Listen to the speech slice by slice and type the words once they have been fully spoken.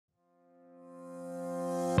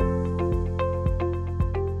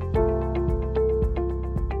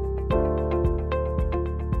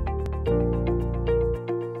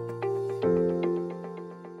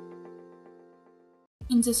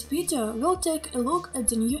In this video, we'll take a look at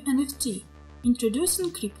the new NFT,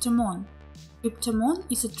 introducing Kryptomon. Kryptomon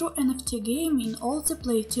is a true NFT game in all the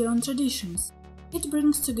play-to-earn traditions. It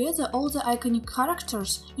brings together all the iconic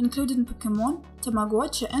characters, including Pokémon,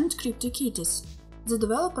 Tamagotchi and CryptoKitties. The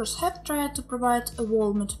developers have tried to provide a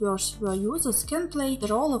whole metaverse where users can play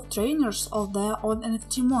the role of trainers of their own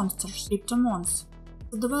NFT monsters, Kryptomons.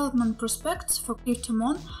 The development prospects for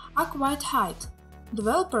Kryptomon are quite high.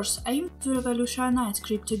 Developers aim to revolutionize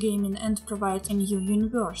crypto gaming and provide a new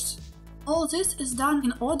universe. All this is done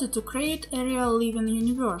in order to create a real living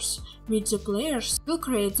universe, which the players will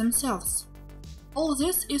create themselves. All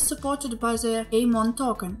this is supported by the KMON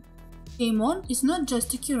token. KMON is not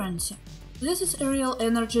just a currency. This is a real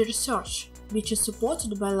energy research, which is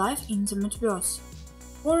supported by life in the metaverse.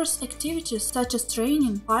 Various activities such as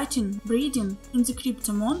training, fighting, breeding in the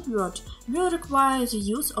Kryptomon world will require the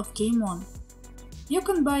use of KMON. You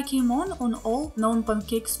can buy KMON on all known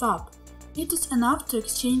PancakeSwap. It is enough to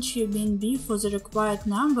exchange your BNB for the required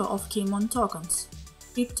number of KMON tokens.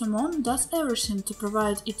 Kryptomon does everything to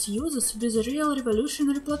provide its users with a real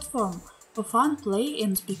revolutionary platform for fun, play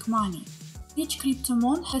and big money. Each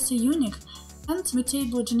Kryptomon has a unique and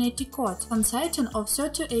mutable genetic code consisting of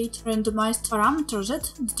 38 randomized parameters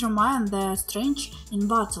that determine their strength in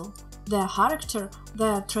battle, their character,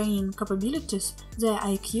 their training capabilities, their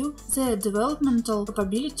IQ, their developmental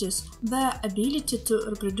capabilities, their ability to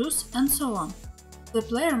reproduce, and so on. The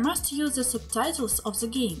player must use the subtitles of the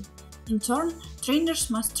game. In turn, trainers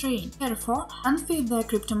must train, care for, and feed their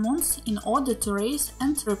Kryptomons in order to raise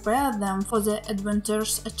and prepare them for the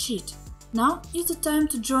adventures achieved. Now is the time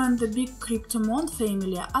to join the big Kryptomon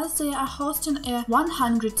family, as they are hosting a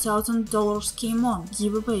 $100,000 KMON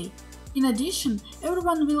giveaway. In addition,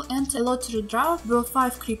 everyone will enter a lottery draw where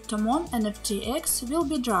 5 Kryptomon NFTs will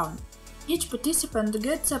be drawn. Each participant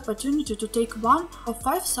gets the opportunity to take one of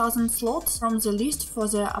 5,000 slots from the list for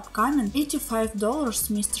the upcoming $85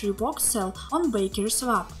 mystery box sale on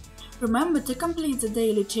PancakeSwap. Remember to complete the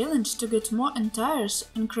daily challenge to get more entries,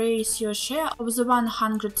 increase your share of the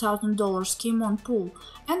 $100,000 KMON pool,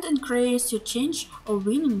 and increase your change of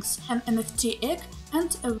winnings, an NFT egg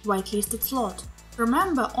and a whitelisted slot.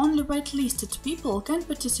 Remember, only whitelisted people can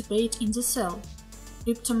participate in the sale.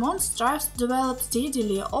 Kryptomon strives to develop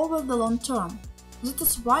steadily over the long term. That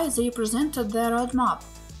is why they presented their roadmap.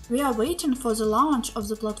 We are waiting for the launch of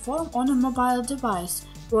the platform on a mobile device,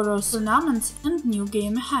 various tournaments and new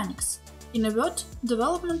game mechanics. In a word,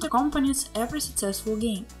 development accompanies every successful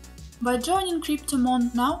game. By joining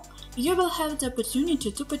Kryptomon now, you will have the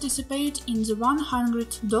opportunity to participate in the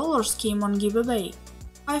 $100 KMON giveaway,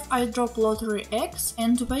 5 iDrop lottery eggs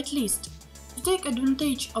and whitelist. To take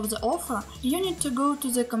advantage of the offer, you need to go to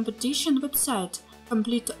the competition website,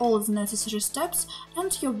 complete all the necessary steps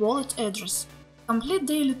and your wallet address. Complete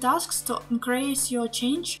daily tasks to increase your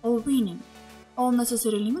change or winning. All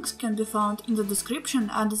necessary links can be found in the description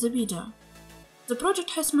under the video. The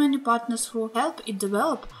project has many partners who help it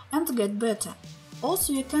develop and get better.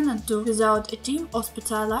 Also, you cannot do without a team of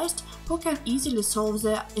specialists who can easily solve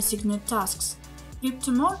their assigned tasks.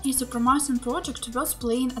 Kryptomon is a promising project worth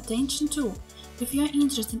paying attention to. If you are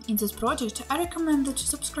interested in this project, I recommend that you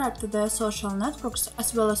subscribe to their social networks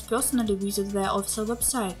as well as personally visit their official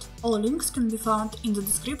website. All links can be found in the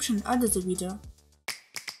description under the video.